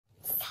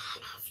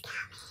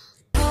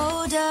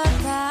hold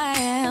up, I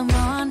am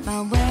on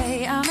my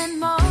way. I'm in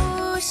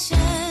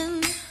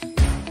motion.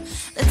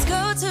 Let's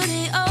go to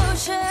the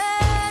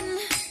ocean.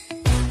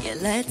 Yeah,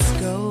 let's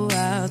go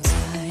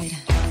outside.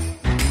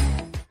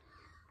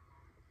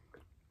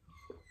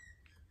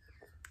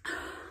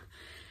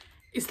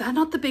 Is that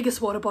not the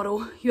biggest water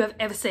bottle you have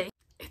ever seen?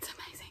 It's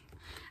amazing.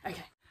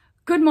 Okay.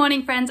 Good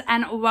morning, friends,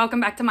 and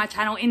welcome back to my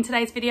channel. In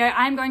today's video,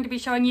 I'm going to be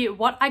showing you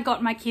what I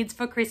got my kids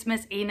for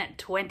Christmas in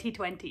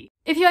 2020.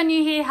 If you are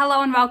new here,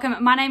 hello and welcome.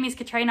 My name is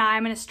Katrina.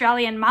 I'm an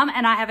Australian mum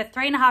and I have a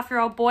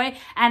 3.5-year-old boy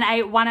and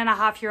a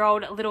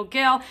 1.5-year-old little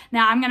girl.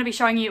 Now I'm going to be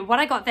showing you what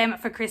I got them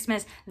for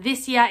Christmas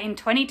this year in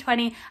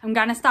 2020. I'm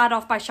going to start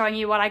off by showing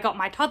you what I got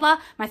my toddler,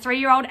 my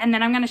 3-year-old, and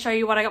then I'm going to show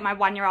you what I got my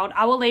 1-year-old.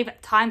 I will leave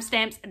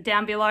timestamps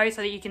down below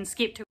so that you can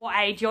skip to what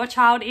age your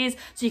child is,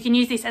 so you can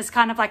use this as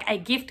kind of like a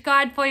gift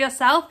guide for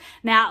yourself.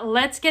 Now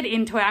let's get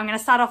into it. I'm going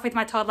to start off with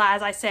my toddler,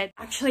 as I said.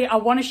 Actually, I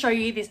want to show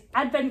you this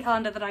advent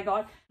calendar that I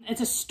got. It's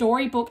a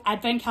storybook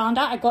advent calendar.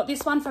 I got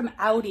this one from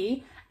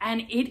Aldi and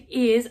it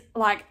is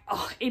like,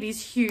 oh, it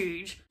is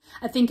huge.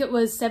 I think it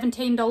was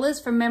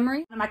 $17 from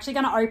memory. I'm actually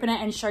going to open it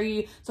and show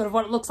you sort of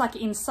what it looks like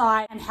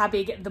inside and how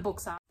big the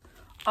books are.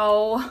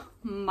 Oh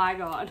my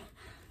God.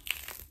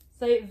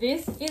 So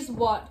this is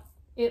what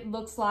it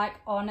looks like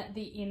on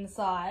the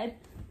inside.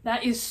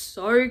 That is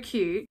so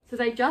cute. So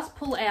they just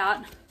pull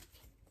out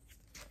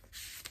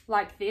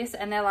like this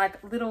and they're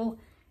like little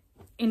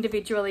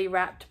individually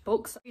wrapped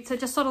books. So it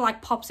just sort of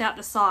like pops out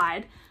the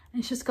side and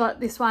it's just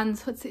got this one,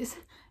 what's this?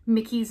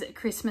 Mickey's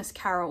Christmas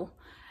Carol.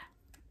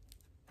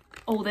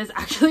 Oh, there's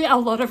actually a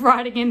lot of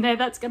writing in there.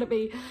 That's gonna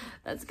be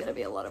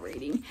a lot of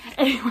reading.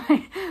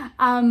 Anyway,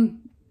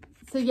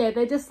 so yeah,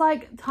 they're just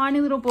like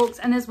tiny little books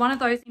and there's one of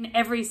those in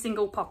every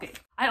single pocket.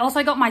 I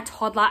also got my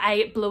toddler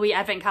a Bluey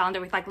advent calendar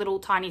with like little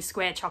tiny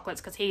square chocolates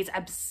because he's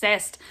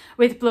obsessed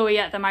with Bluey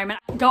at the moment.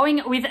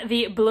 Going with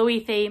the Bluey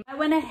theme, I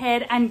went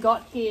ahead and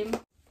got him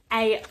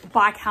a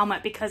bike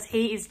helmet because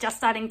he is just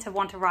starting to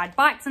want to ride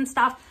bikes and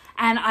stuff,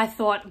 and I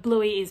thought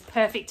Bluey is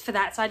perfect for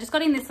that. So I just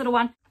got in this little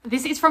one.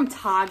 This is from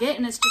Target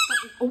and it's just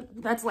got, oh,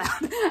 that's loud.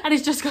 And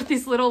it's just got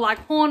this little like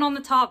horn on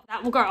the top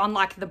that will go on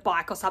like the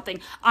bike or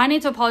something. I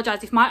need to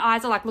apologize if my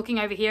eyes are like looking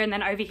over here and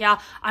then over here.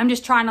 I'm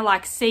just trying to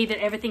like see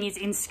that everything is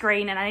in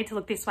screen and I need to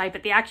look this way,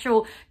 but the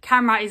actual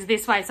camera is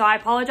this way. So I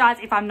apologize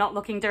if I'm not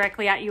looking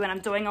directly at you and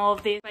I'm doing all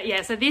of this. But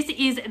yeah, so this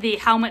is the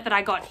helmet that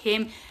I got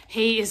him.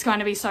 He is going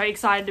to be so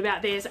excited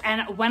about this.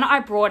 And when I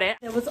brought it,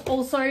 there was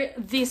also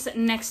this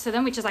next to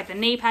them, which is like the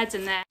knee pads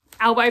and the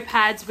elbow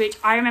pads, which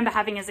I remember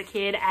having as a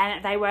kid,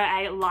 and they were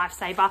a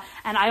lifesaver.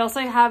 And I also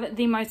have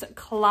the most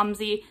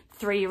clumsy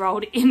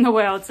 3-year-old in the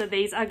world, so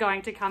these are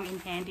going to come in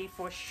handy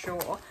for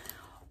sure.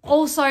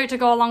 Also, to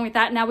go along with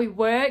that, now we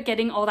were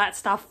getting all that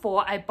stuff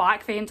for a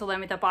bike for him to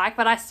learn with a bike,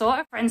 but I saw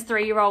a friend's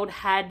 3-year-old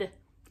had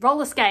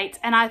roller skates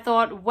and I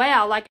thought,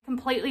 wow, like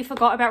completely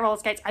forgot about roller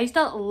skates. I used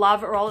to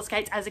love roller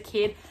skates as a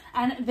kid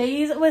and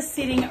these were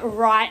sitting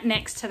right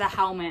next to the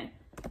helmet.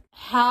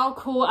 How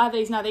cool are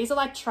these? Now these are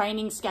like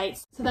training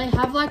skates. So they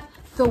have like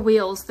the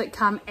wheels that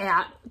come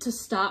out to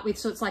start with.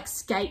 So it's like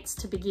skates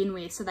to begin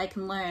with so they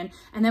can learn.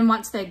 And then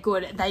once they're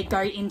good, they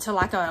go into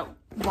like a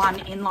one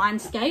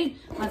inline skate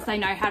once they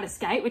know how to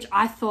skate, which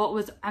I thought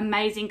was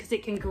amazing because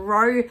it can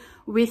grow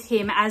with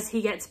him as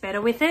he gets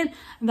better with it.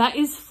 That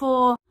is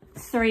for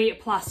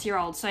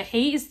 3+-year-olds. So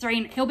he is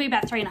 3, he'll be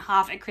about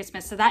 3.5 at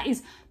Christmas. So that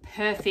is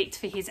perfect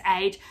for his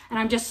age. And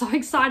I'm just so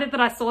excited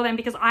that I saw them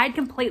because I had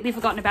completely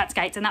forgotten about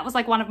skates. And that was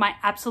like one of my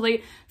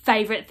absolute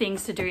favorite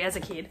things to do as a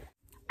kid.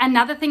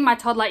 Another thing my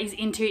toddler is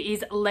into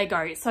is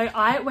Lego. So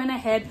I went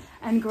ahead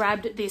and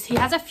grabbed this. He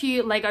has a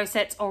few Lego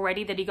sets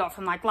already that he got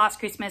from like last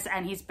Christmas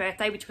and his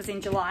birthday, which was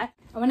in July.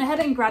 I went ahead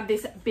and grabbed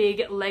this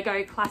big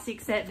Lego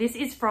classic set. This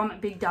is from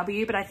Big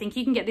W, but I think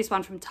you can get this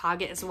one from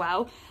Target as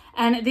well.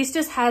 And this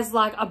just has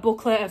like a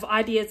booklet of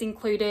ideas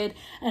included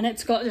and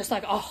it's got just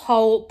like a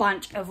whole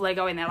bunch of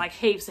Lego in there, like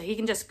heaps. So he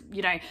can just,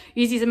 you know,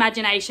 use his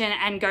imagination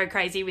and go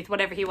crazy with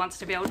whatever he wants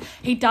to build.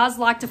 He does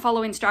like to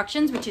follow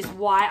instructions, which is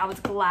why I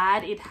was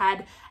glad it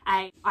had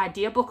a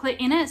idea booklet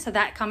in it, so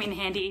that come in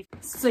handy.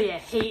 So yeah,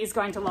 he is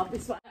going to love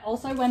this one. I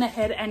also went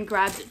ahead and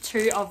grabbed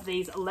 2 of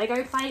these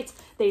Lego plates.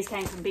 These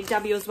came from Big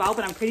W as well,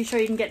 but I'm pretty sure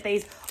you can get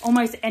these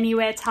almost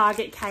anywhere,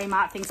 Target,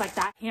 Kmart, things like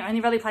that. He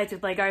only really plays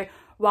with Lego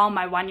while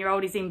my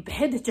 1-year-old is in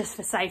bed, just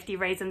for safety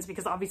reasons,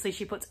 because obviously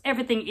she puts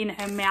everything in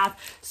her mouth.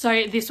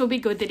 So this will be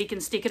good that he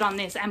can stick it on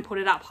this and put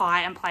it up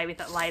high and play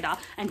with it later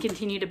and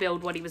continue to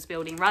build what he was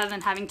building rather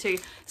than having to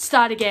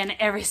start again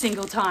every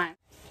single time.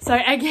 So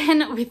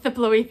again, with the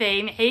Bluey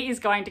theme, he is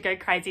going to go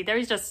crazy. There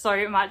is just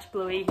so much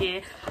Bluey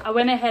here. I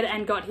went ahead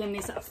and got him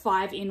this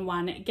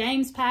 5-in-1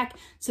 games pack.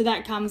 So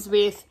that comes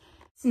with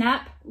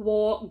Snap,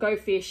 War, Go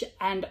Fish,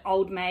 and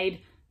Old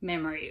Maid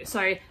Memory.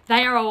 So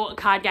they are all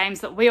card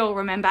games that we all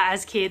remember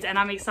as kids, and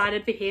I'm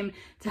excited for him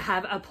to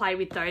have a play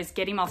with those,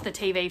 get him off the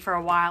TV for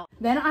a while.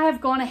 Then I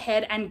have gone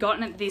ahead and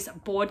gotten this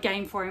board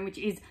game for him, which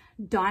is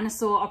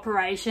Dinosaur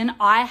Operation.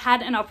 I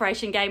had an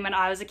Operation game when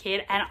I was a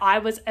kid and I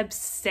was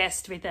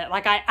obsessed with it.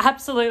 Like, I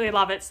absolutely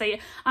love it. See,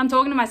 I'm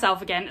talking to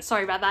myself again,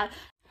 sorry about that.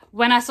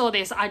 when I saw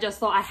this, I just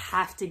thought I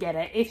have to get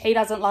it. If he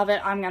doesn't love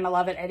it, I'm going to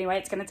love it anyway.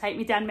 It's going to take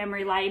me down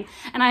memory lane,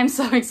 and I'm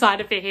so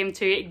excited for him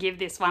to give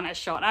this one a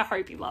shot. I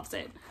hope he loves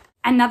it.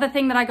 Another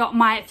thing that I got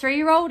my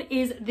 3-year-old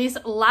is this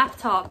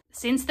laptop.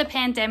 Since the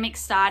pandemic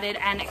started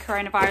and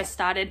coronavirus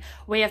started,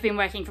 we have been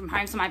working from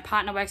home. So my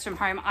partner works from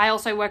home. I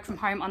also work from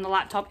home on the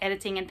laptop,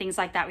 editing and things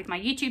like that with my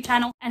YouTube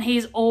channel. And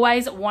he's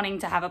always wanting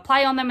to have a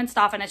play on them and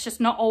stuff. And it's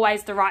just not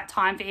always the right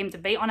time for him to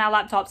be on our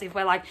laptops. If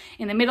we're like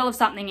in the middle of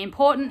something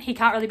important, he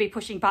can't really be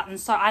pushing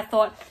buttons. So I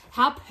thought,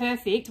 how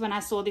perfect when I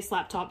saw this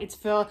laptop. It's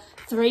for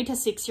 3 to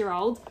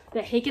 6-year-olds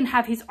that he can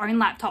have his own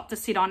laptop to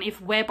sit on.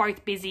 If we're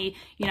both busy,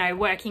 you know,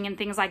 working and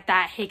things like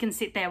that, he can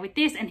sit there with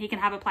this and he can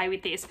have a play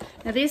with this.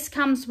 Now this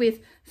comes with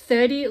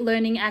 30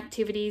 learning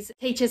activities,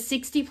 teaches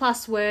 60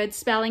 plus words,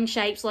 spelling,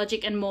 shapes,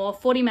 logic and more,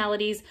 40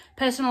 melodies,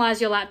 personalize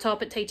your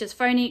laptop. It teaches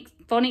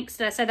phonics,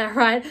 did I say that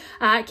right?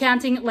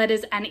 Counting,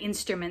 letters and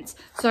instruments.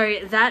 So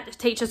that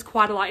teaches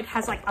quite a lot. It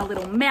has like a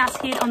little mouse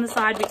here on the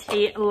side, which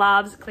he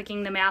loves,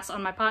 clicking the mouse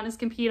on my partner's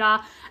computer.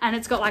 And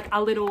it's got like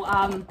a little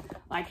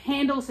like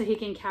handle so he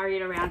can carry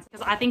it around,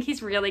 because I think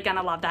he's really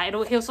gonna love that.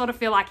 He'll sort of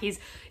feel like he's,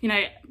 you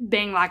know,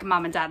 being like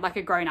mum and dad, like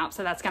a grown up.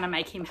 So that's gonna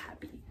make him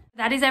happy.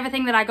 That is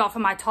everything that I got for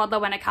my toddler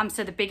when it comes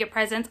to the bigger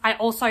presents. I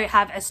also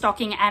have a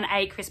stocking and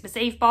a Christmas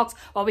Eve box,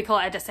 or we call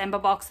it a December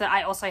box, that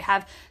I also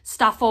have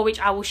stuff for, which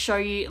I will show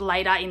you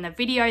later in the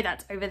video.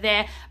 That's over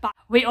there. But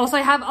we also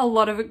have a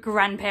lot of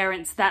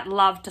grandparents that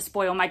love to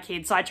spoil my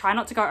kids. So I try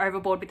not to go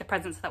overboard with the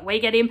presents that we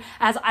get him,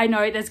 as I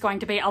know there's going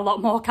to be a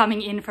lot more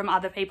coming in from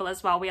other people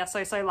as well. We are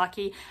so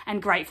lucky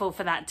and grateful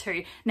for that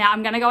too. Now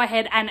I'm going to go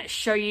ahead and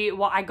show you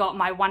what I got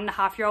my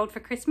 1.5-year-old for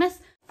Christmas.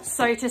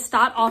 So to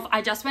start off,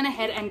 I just went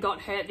ahead and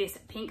got her this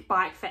pink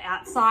bike for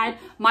outside.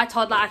 My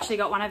toddler actually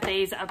got one of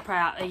these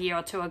about a year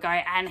or 2 ago,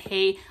 and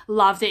he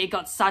loved it. It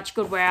got such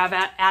good wear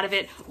out of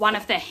it. One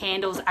of the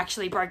handles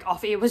actually broke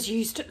off. It was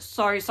used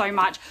so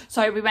much.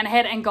 So we went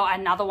ahead and got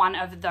another one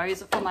of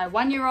those for my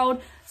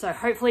 1-year-old. So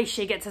hopefully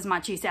she gets as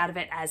much use out of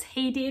it as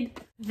he did.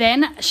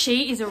 Then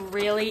she is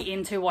really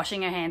into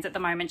washing her hands at the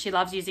moment. She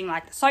loves using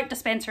like the soap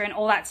dispenser and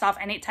all that stuff,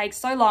 and it takes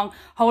so long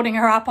holding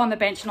her up on the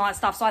bench and all that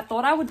stuff. So I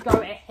thought I would go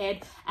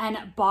ahead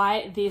and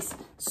buy this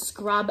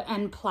Scrub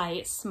and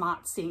Play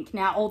Smart Sink.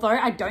 Now, although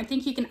I don't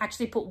think you can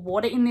actually put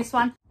water in this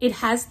one, it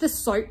has the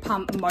soap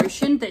pump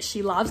motion that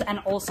she loves, and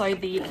also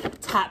the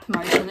tap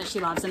motion that she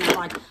loves, and it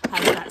like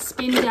has that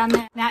spin down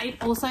there. Now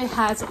it also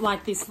has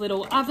like this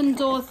little oven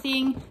door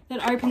thing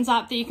that opens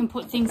up that you can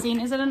put things in.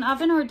 Is it an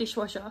oven or a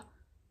dishwasher?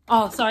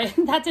 Oh, sorry,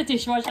 that's a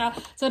dishwasher.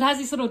 So it has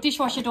this little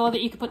dishwasher door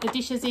that you can put the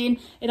dishes in.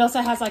 It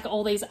also has like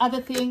all these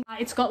other things.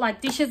 It's got like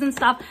dishes and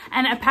stuff.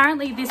 And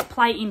apparently this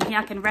plate in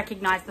here can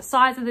recognize the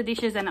size of the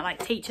dishes, and it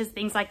like teaches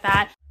things like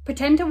that.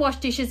 Pretend to wash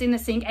dishes in the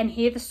sink and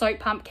hear the soap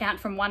pump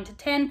count from 1 to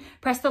 10.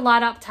 Press the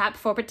light up tap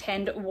for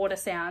pretend water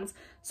sounds.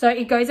 So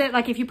it goes out,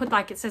 like if you put,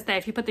 like it says there,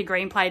 if you put the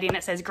green plate in,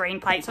 it says green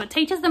plate. So it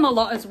teaches them a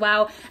lot as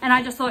well. And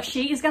I just thought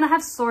she is going to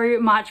have so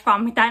much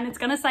fun with that. And it's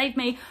going to save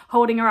me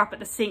holding her up at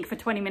the sink for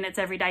 20 minutes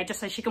every day, just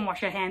so she can wash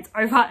her hands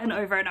over and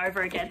over and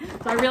over again.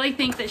 So I really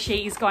think that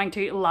she is going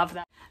to love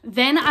that.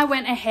 Then I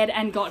went ahead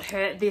and got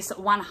her this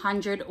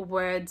 100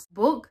 words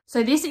book.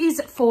 So this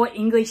is for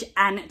English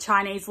and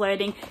Chinese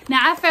learning.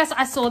 Now at first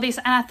I saw this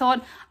and I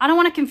thought, I don't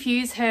want to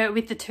confuse her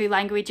with the 2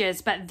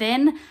 languages. But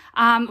then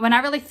when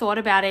I really thought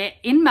about it,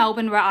 in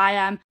Melbourne where I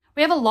am,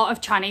 we have a lot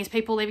of Chinese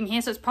people living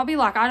here. So it's probably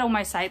like, I'd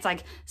almost say it's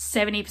like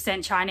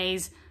 70%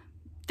 Chinese,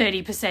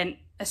 30%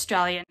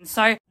 Australian.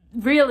 So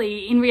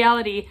really, in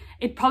reality,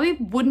 it probably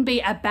wouldn't be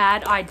a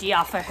bad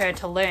idea for her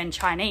to learn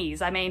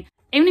Chinese. I mean,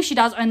 even if she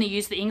does only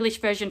use the English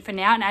version for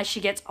now, and as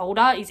she gets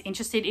older is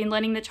interested in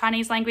learning the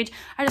Chinese language,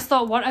 I just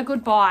thought, what a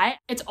good buy.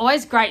 It's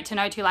always great to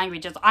know 2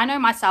 languages. I know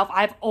myself,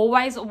 I've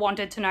always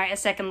wanted to know a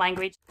second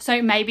language,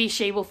 so maybe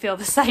she will feel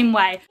the same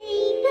way.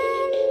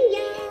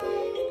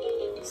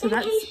 So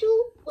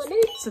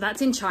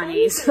that's in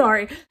Chinese,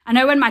 sorry. I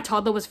know when my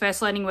toddler was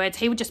first learning words,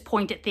 he would just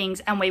point at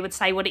things and we would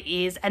say what it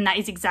is, and that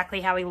is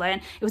exactly how he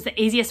learned. It was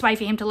the easiest way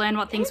for him to learn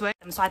what things were.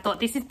 So I thought,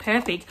 this is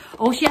perfect.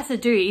 All she has to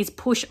do is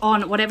push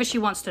on whatever she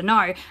wants to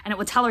know, and it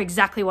will tell her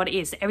exactly what it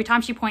is. Every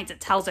time she points, it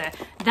tells her.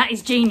 That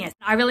is genius.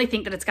 I really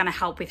think that it's going to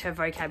help with her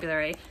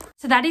vocabulary.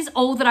 So that is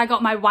all that I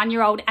got my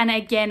 1-year-old. And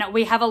again,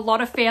 we have a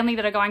lot of family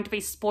that are going to be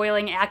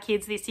spoiling our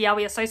kids this year.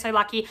 We are so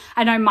lucky.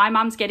 I know my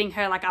mum's getting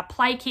her like a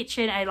play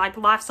kitchen, a like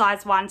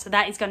life-size one. So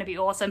that is going to be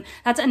awesome.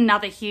 That's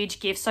another huge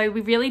gift. So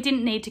we really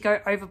didn't need to go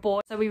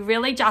overboard. So we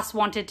really just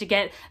wanted to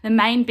get the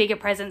main bigger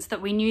presents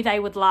that we knew they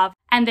would love.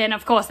 And then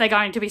of course they're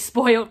going to be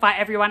spoiled by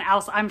everyone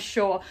else, I'm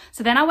sure.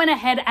 So then I went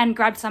ahead and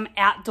grabbed some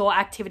outdoor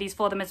activities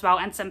for them as well,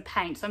 and some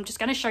paint. So I'm just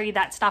going to show you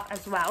that stuff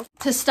as well.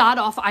 To start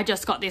off, I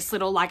just got this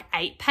little like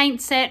 8 paint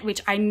set,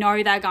 which I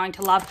know they're going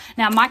to love.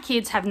 Now my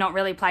kids have not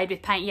really played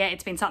with paint yet.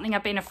 It's been something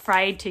I've been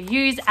afraid to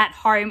use at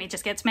home. It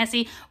just gets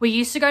messy. We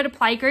used to go to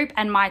playgroup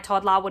and my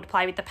toddler would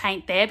play with the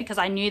paint there, because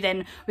I knew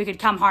then we could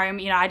come home,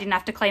 you know, I didn't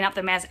have to clean up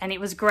the mess, and it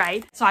was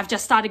great. So I've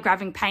just started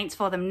grabbing paints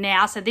for them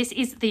now. So this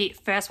is the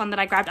first one that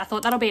I grabbed. I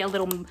thought that'll be a little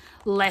little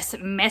less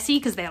messy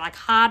because they're like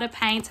harder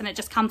paints, and it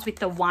just comes with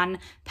the one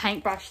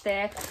paintbrush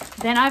there.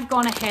 Then I've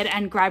gone ahead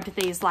and grabbed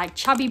these like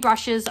chubby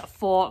brushes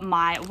for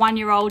my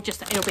 1-year-old.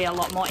 Just it'll be a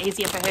lot more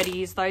easier for her to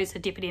use those to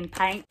dip it in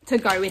paint. To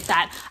go with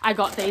that, I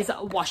got these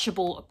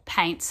washable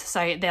paints,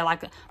 so they're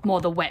like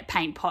more the wet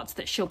paint pots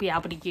that she'll be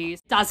able to use.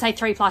 It does say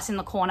 3+ in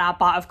the corner,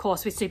 but of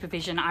course with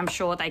supervision I'm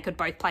sure they could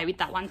both play with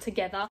that one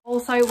together.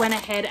 Also went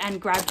ahead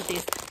and grabbed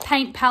this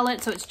paint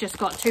palette, so it's just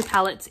got 2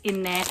 palettes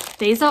in there.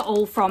 These are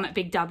all from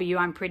Big W,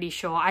 I'm pretty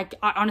sure. I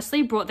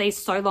honestly brought these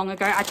so long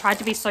ago. I tried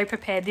to be so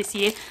prepared this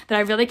year that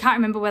I really can't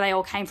remember where they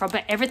all came from,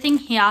 but everything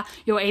here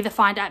you'll either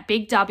find at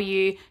Big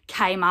W,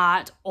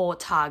 Kmart or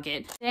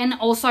Target. Then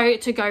also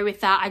to go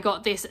with that, I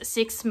got this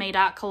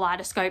 6-meter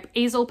kaleidoscope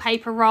easel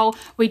paper roll.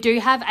 We do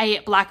have a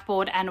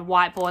blackboard and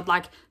whiteboard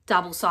like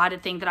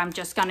double-sided thing that I'm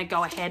just going to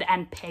go ahead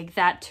and peg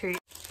that to.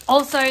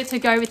 Also to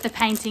go with the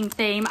painting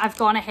theme, I've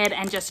gone ahead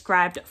and just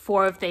grabbed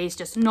 4 of these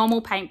just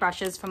normal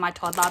paintbrushes for my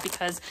toddler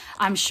because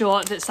I'm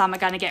sure that some are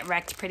going to get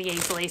wrecked pretty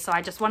easily, so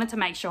I just wanted to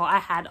make sure I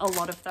had a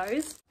lot of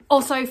those.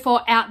 Also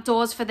for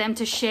outdoors for them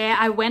to share,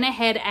 I went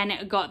ahead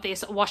and got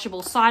this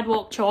washable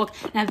sidewalk chalk.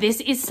 Now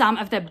this is some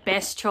of the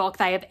best chalk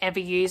they have ever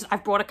used.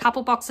 I've brought a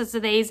couple boxes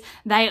of these.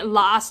 They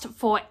last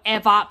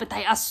forever, but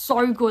they are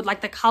so good.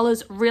 Like the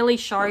colors really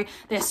show.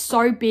 They're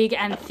so big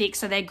and thick,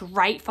 so they're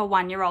great for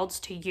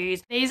 1-year-olds to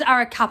use. These are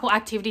a couple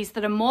activities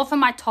that are more for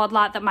my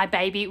toddler that my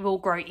baby will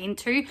grow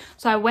into.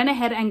 So I went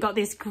ahead and got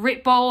this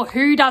grip ball.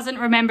 Who doesn't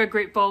remember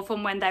grip ball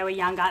from when they were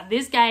younger?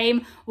 This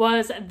game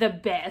was the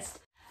best.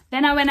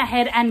 Then I went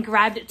ahead and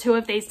grabbed 2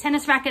 of these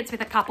tennis rackets with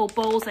a couple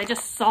balls. They're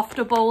just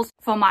softer balls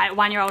for my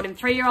 1-year-old and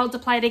 3-year-old to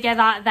play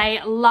together.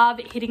 They love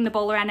hitting the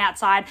ball around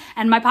outside,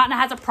 and my partner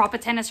has a proper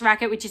tennis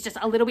racket, which is just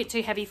a little bit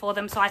too heavy for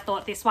them. So I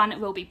thought this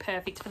one will be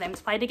perfect for them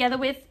to play together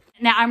with.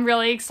 Now I'm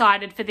really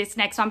excited for this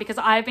next one because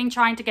I've been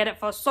trying to get it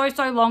for so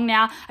long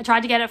now. I tried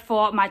to get it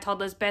for my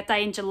toddler's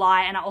birthday in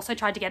July, and I also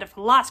tried to get it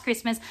for last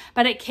Christmas,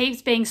 but it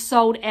keeps being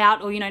sold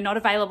out or, you know, not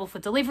available for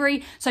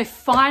delivery. So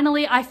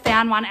finally I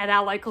found one at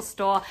our local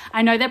store.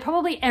 I know they're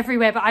probably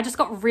everywhere, but I just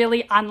got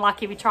really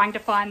unlucky with trying to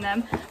find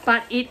them.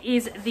 But it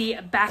is the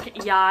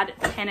backyard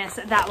tennis,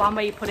 that one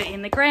where you put it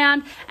in the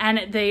ground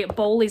and the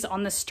ball is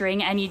on the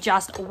string and you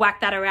just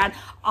whack that around.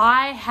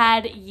 I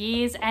had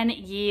years and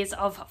years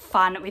of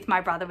fun with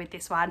my brother with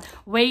this one.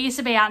 We used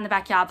to be out in the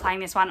backyard playing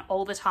this one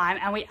all the time,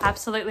 and we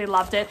absolutely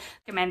loved it.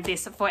 Recommend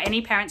this for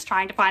any parents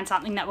trying to find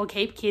something that will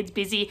keep kids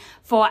busy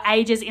for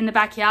ages in the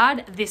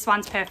backyard. This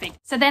one's perfect.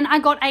 So then I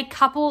got a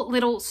couple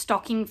little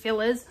stocking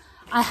fillers.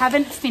 I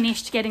haven't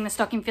finished getting the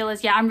stocking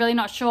fillers yet. I'm really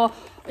not sure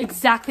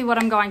exactly what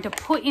I'm going to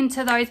put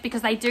into those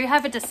because they do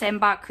have a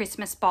December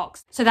Christmas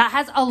box. So that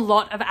has a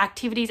lot of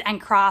activities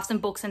and crafts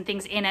and books and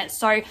things in it.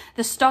 So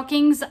the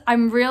stockings,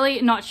 I'm really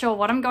not sure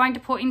what I'm going to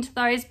put into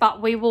those,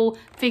 but we will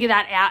figure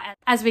that out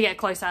as we get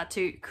closer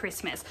to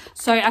Christmas.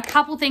 So a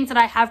couple things that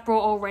I have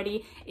brought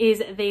already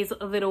is these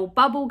little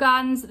bubble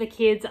guns. The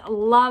kids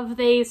love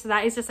these. So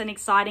that is just an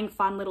exciting,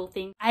 fun little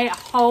thing. A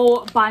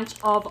whole bunch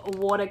of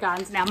water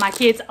guns. Now my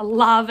kids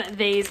love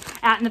these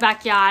out in the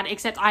backyard,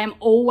 except I am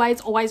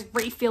always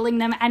refilling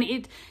them, and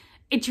it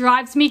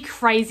drives me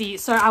crazy.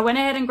 So I went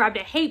ahead and grabbed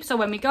a heap, so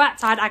when we go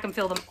outside I can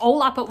fill them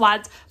all up at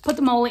once, put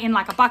them all in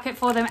like a bucket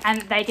for them,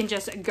 and they can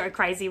just go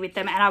crazy with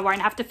them, and I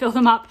won't have to fill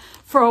them up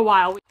for a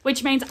while,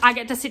 which means I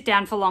get to sit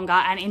down for longer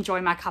and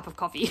enjoy my cup of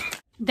coffee.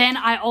 Then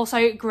I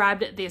also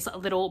grabbed this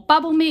little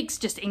bubble mix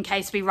just in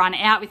case we run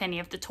out with any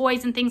of the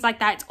toys and things like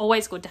that. It's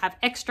always good to have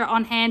extra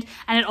on hand,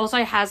 and it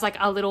also has like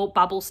a little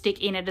bubble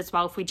stick in it as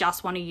well if we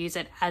just want to use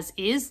it as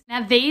is.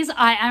 Now these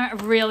I am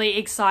really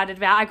excited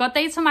about. I got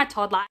these for my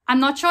toddler. I'm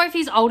not sure if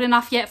he's old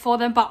enough yet for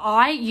them, but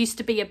I used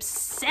to be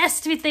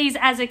obsessed with these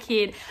as a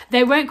kid.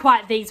 They weren't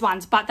quite these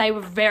ones, but they were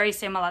very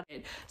similar.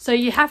 So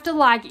you have to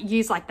like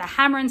use like the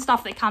hammer and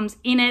stuff that comes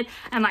in it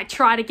and like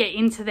try to get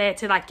into there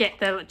to like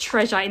get the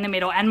treasure in the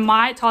middle. And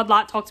my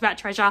toddler talks about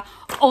treasure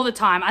all the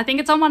time. I think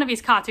it's on one of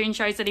his cartoon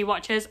shows that he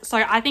watches,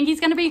 so I think he's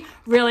going to be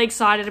really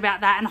excited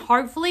about that, and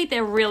hopefully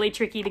they're really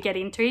tricky to get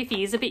into if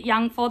he is a bit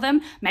young for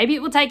them. Maybe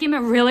it will take him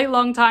a really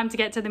long time to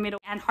get to the middle,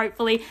 and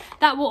hopefully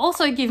that will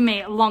also give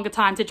me a longer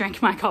time to drink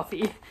my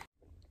coffee.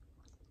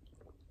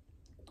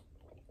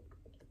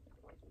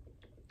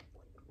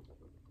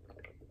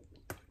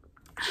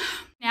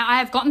 Now I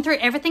have gotten through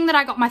everything that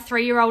I got my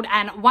 3-year-old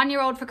and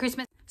 1-year-old for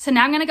Christmas. So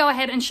now I'm going to go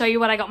ahead and show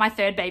you what I got my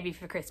 3rd baby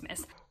for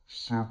Christmas.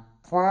 Surprise!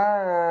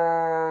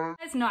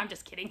 No, I'm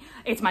just kidding.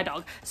 It's my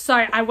dog. So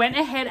I went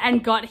ahead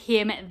and got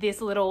him this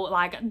little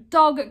like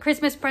dog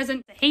Christmas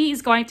present. He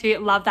is going to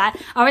love that.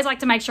 I always like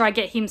to make sure I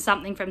get him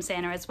something from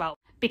Santa as well,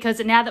 because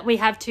now that we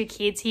have 2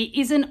 kids, he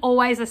isn't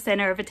always the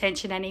center of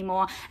attention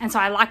anymore. And so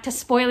I like to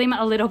spoil him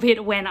a little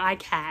bit when I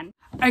can.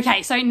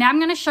 Okay, so now I'm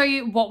going to show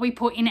you what we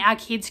put in our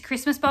kids'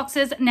 Christmas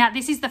boxes. Now,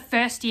 this is the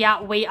first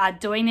year we are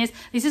doing this.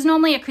 This is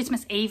normally a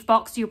Christmas Eve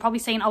box. You've probably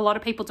seen a lot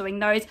of people doing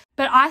those.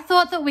 But I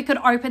thought that we could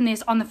open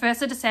this on the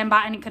 1st of December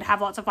and it could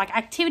have lots of like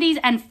activities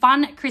and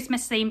fun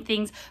Christmas themed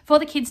things for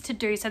the kids to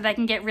do so they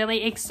can get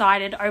really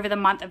excited over the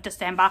month of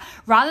December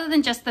rather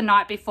than just the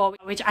night before,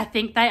 which I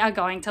think they are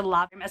going to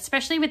love,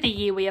 especially with the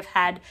year we have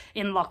had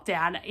in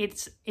lockdown.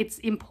 It's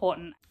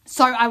important.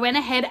 So I went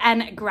ahead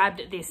and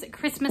grabbed this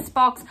Christmas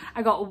box.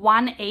 I got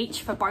one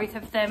each for both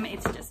of them.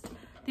 It's just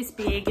this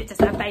big,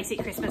 just a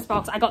basic Christmas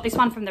box. I got this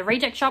one from the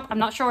Reject Shop. I'm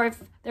not sure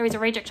if there is a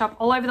Reject Shop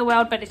all over the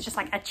world, but it's just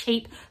like a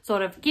cheap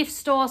sort of gift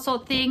store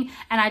sort of thing.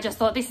 And I just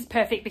thought this is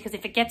perfect because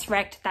if it gets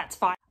wrecked, that's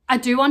fine. I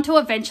do want to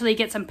eventually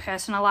get some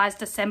personalized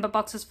December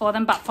boxes for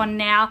them, but for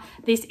now,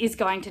 this is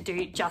going to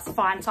do just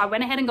fine. So I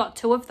went ahead and got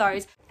 2 of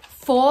those.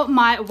 For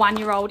my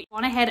 1-year-old, I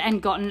went ahead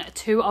and gotten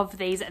 2 of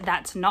these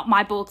That's Not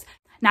My books.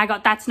 Now I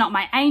got That's Not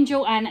My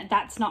Angel and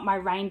That's Not My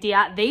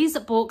Reindeer. These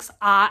books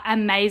are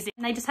amazing.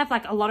 They just have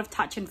like a lot of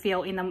touch and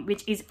feel in them,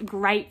 which is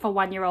great for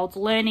 1-year-olds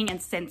learning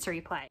and sensory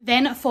play.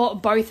 Then for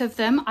both of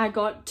them, I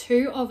got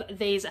 2 of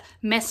these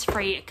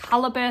mess-free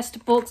color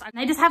burst books.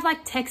 They just have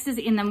like textures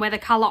in them where the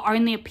color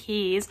only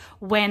appears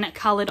when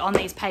colored on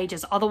these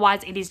pages.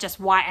 Otherwise it is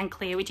just white and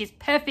clear, which is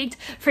perfect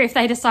for if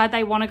they decide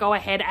they want to go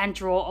ahead and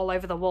draw all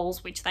over the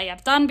walls, which they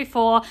have done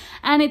before,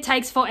 and it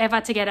takes forever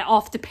to get it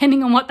off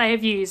depending on what they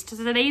have used.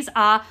 So these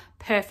are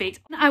perfect.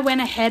 I went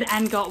ahead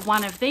and got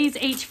 1 of these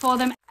each for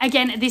them.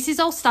 Again, this is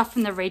all stuff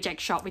from the Reject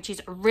Shop, which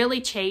is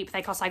really cheap.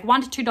 They cost like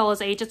 $1 to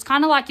 $2 each. It's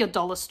kind of like your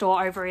dollar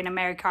store over in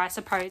America, I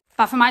suppose.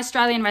 But for my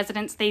Australian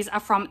residents, these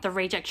are from the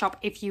Reject Shop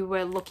if you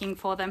were looking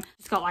for them.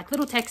 It's got like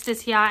little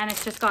textures here and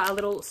it's just got a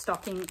little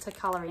stocking to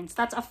color in. So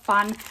that's a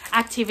fun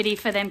activity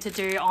for them to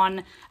do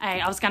on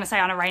I was going to say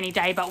on a rainy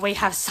day, but we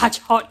have such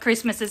hot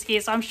Christmases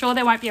here, so I'm sure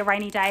there won't be a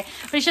rainy day.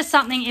 But it's just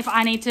something if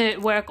I need to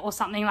work or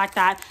something like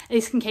that,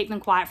 this can keep them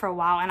quiet for a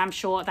while and I'm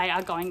sure they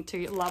are going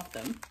to love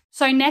them.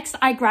 So next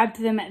I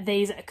grabbed them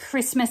these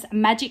Christmas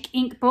Magic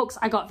Ink books.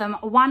 I got them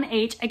 1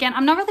 each. Again,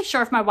 I'm not really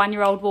sure if my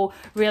 1-year-old will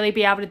really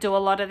be able to do a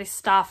lot of this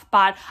stuff,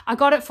 but I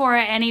got it for her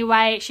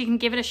anyway. She can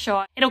give it a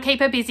shot. It'll keep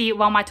her busy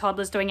while my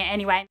toddler's doing it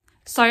anyway.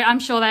 So I'm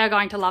sure they are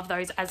going to love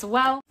those as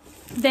well.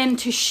 Then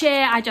to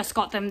share, I just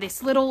got them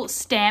this little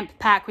stamp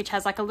pack, which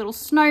has like a little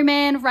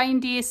snowman,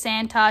 reindeer,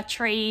 Santa,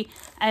 tree,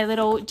 a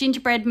little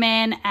gingerbread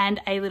man, and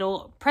a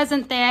little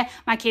present there.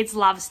 My kids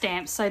love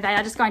stamps, so they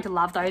are just going to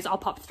love those. I'll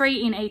pop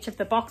 3 in each of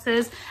the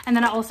boxes. And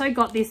then I also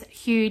got this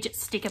huge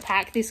sticker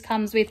pack. This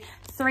comes with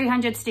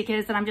 300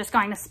 stickers that I'm just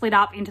going to split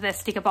up into their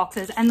sticker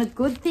boxes. And the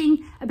good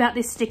thing about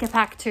this sticker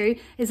pack too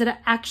is that it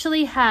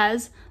actually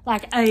has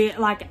like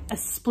a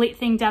split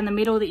thing down the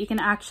middle that you can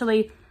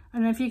actually, I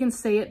don't know if you can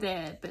see it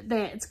there, but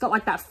there it's got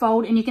like that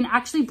fold and you can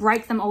actually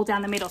break them all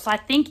down the middle. So I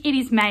think it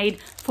is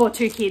made for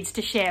 2 kids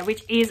to share,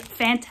 which is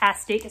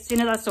fantastic. As soon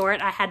as I saw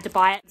it, I had to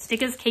buy it.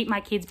 Stickers keep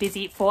my kids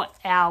busy for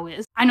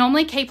hours. I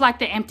normally keep like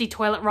the empty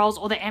toilet rolls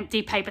or the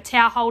empty paper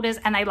towel holders,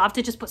 and they love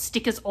to just put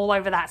stickers all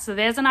over that. So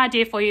there's an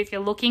idea for you if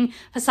you're looking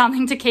for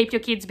something to keep your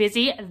kids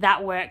busy.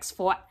 That works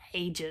for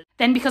ages.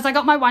 Then because I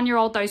got my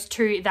 1-year-old those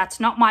 2 That's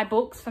Not My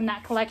books from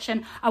that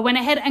collection, I went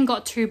ahead and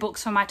got 2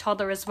 books for my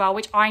toddler as well,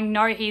 which I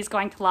know he's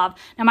going to love.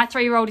 Now my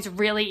 3-year-old is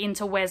really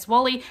into Where's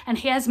Wally, and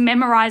he has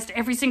memorized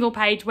every single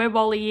page where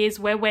Wally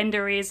is, where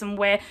Wender is, and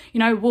where, you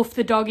know, Wolf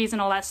the dog is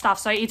and all that stuff.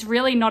 So it's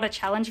really not a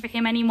challenge for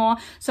him anymore.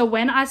 So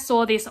when I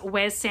saw this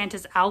Where's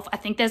Santa's Elf, I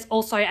think there's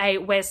also a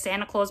Where's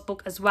Santa Claus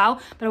book as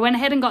well, but I went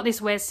ahead and got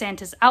this Where's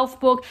Santa's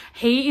Elf book.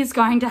 He is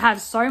going to have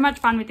so much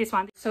fun with this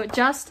one. So it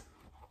just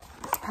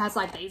has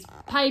like these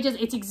pages.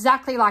 It's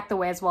exactly like the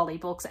Where's Wally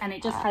books, and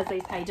it just has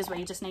these pages where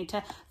you just need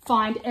to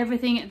find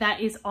everything that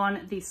is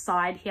on this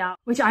side here,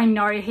 which I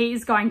know he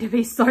is going to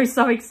be so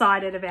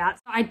excited about.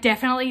 I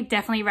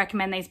definitely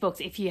recommend these books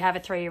if you have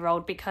a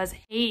 3-year-old because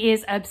he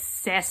is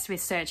obsessed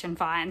with search and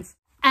finds.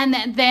 And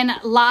then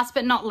last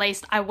but not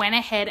least, I went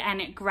ahead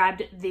and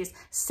grabbed this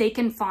Seek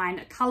and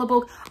Find color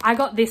book. I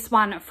got this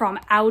one from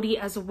Aldi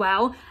as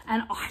well.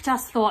 And I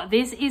just thought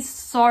this is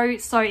so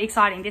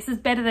exciting. This is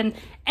better than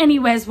any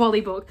Where's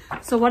Wally book.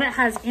 So what it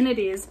has in it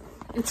is,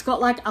 it's got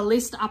like a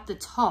list up the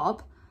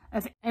top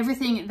of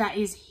everything that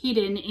is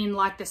hidden in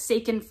like the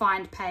Seek and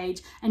Find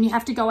page. And you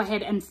have to go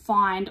ahead and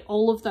find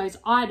all of those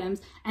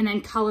items and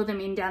then color them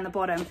in down the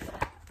bottom.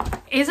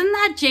 Isn't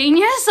that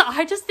genius?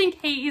 I just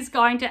think he is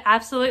going to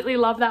absolutely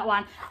love that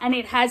one. And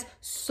it has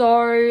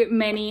so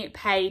many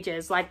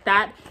pages. Like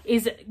that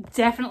is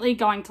definitely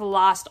going to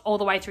last all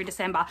the way through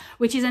December,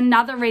 which is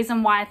another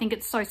reason why I think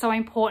it's so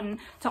important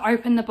to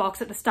open the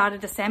box at the start of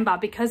December,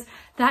 because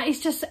that is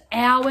just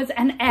hours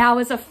and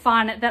hours of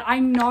fun that I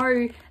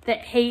know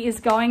that he is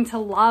going to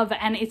love.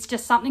 And it's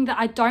just something that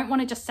I don't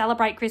want to just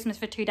celebrate Christmas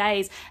for 2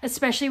 days,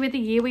 especially with the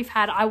year we've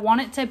had. I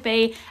want it to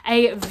be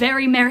a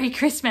very Merry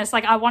Christmas.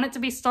 Like I want it to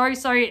be so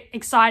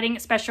exciting,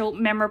 special,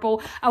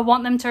 memorable. I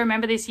want them to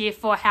remember this year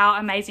for how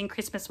amazing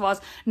Christmas was,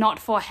 not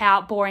for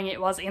how boring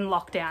it was in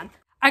lockdown.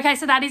 Okay,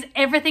 so that is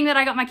everything that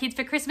I got my kids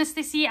for Christmas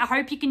this year. I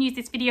hope you can use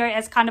this video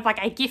as kind of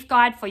like a gift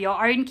guide for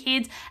your own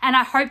kids, and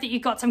I hope that you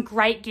got some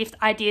great gift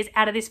ideas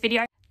out of this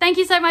video. Thank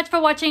you so much for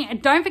watching.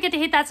 Don't forget to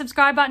hit that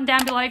subscribe button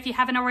down below if you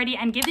haven't already,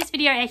 and give this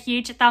video a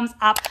huge thumbs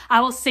up.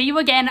 I will see you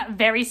again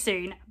very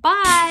soon.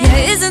 Bye!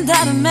 Yeah, isn't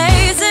that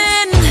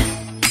amazing?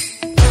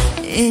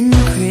 In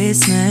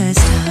Christmas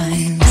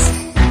times,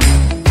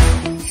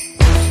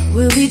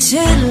 we'll be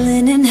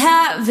chilling and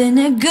having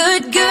a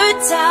good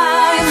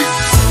time.